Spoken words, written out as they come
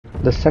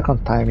The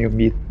second time you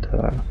meet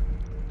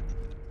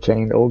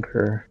Chained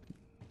Ogre,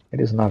 it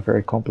is not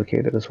very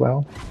complicated as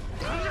well.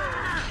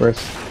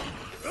 First,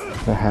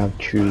 I have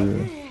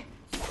to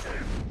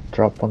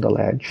drop on the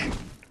ledge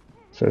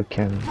so you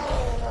can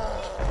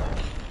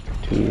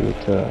do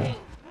the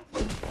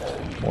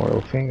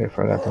mortal thing. I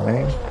forgot the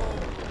name.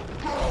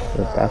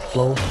 The death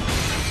blow.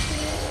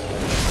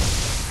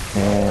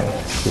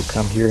 And you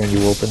come here and you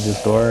open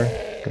this door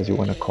because you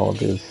want to call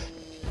this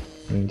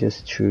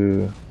ninjas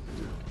to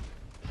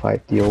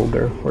fight the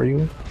ogre for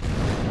you.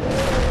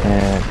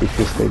 And if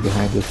you stay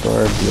behind this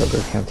door, the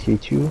ogre can't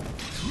hit you.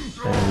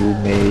 And you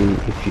may,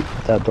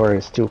 if that door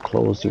is still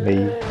closed, you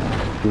may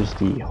use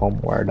the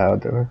homeward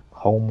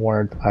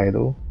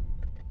idol.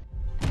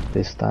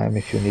 This time,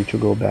 if you need to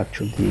go back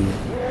to the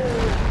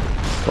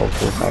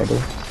Skullforce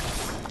idol.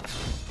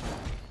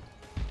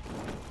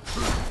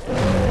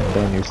 And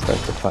then you start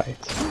the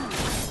fight.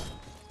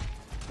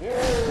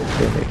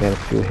 They may get a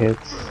few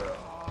hits.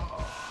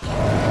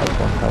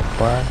 1 health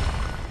bar.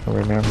 And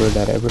remember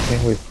that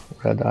everything with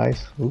red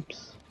eyes,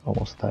 oops,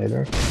 almost died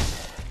there.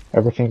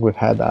 Everything with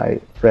red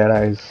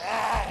eyes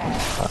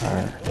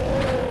are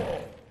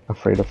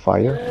afraid of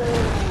fire.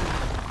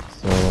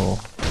 So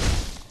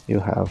you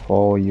have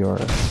all your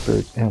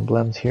spirit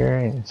emblems here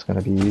and it's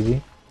gonna be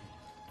easy.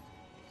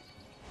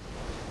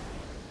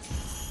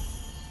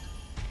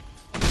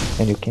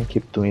 And you can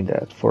keep doing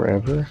that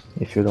forever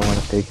if you don't want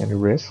to take any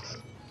risks.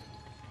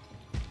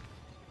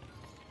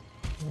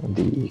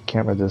 The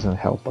camera doesn't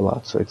help a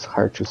lot, so it's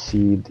hard to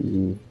see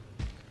the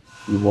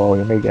wall.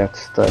 You may get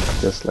stuck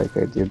just like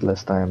I did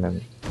last time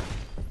and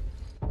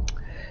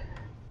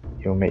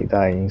you may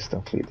die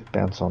instantly,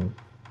 depends on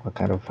what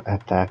kind of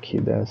attack he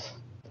does.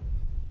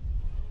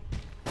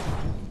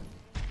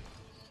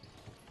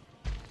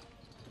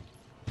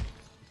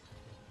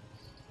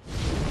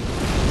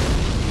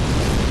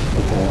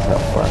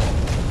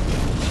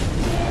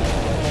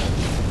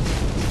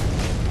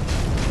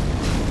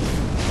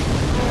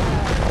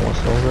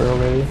 Almost over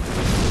already.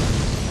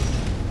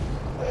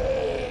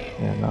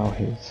 And now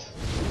he's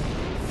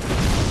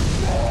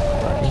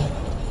running.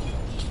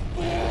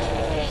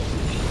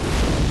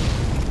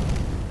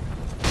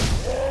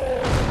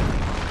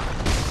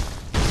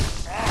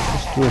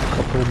 Just do a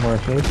couple more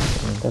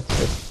hits and that's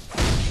it.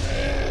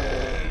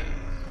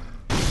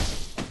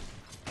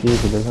 See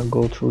if he doesn't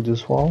go through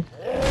this wall.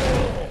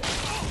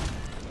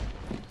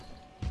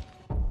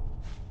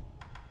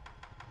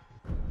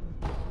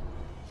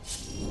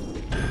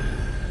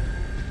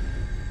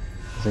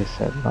 As I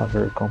said, not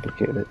very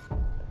complicated.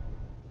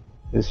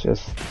 It's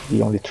just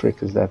the only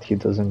trick is that he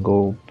doesn't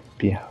go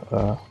through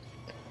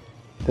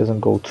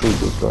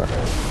this door.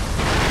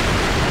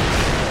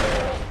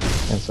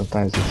 And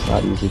sometimes it's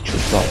not easy to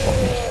drop on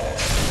him.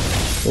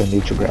 So you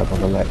need to grab on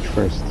the ledge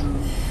first.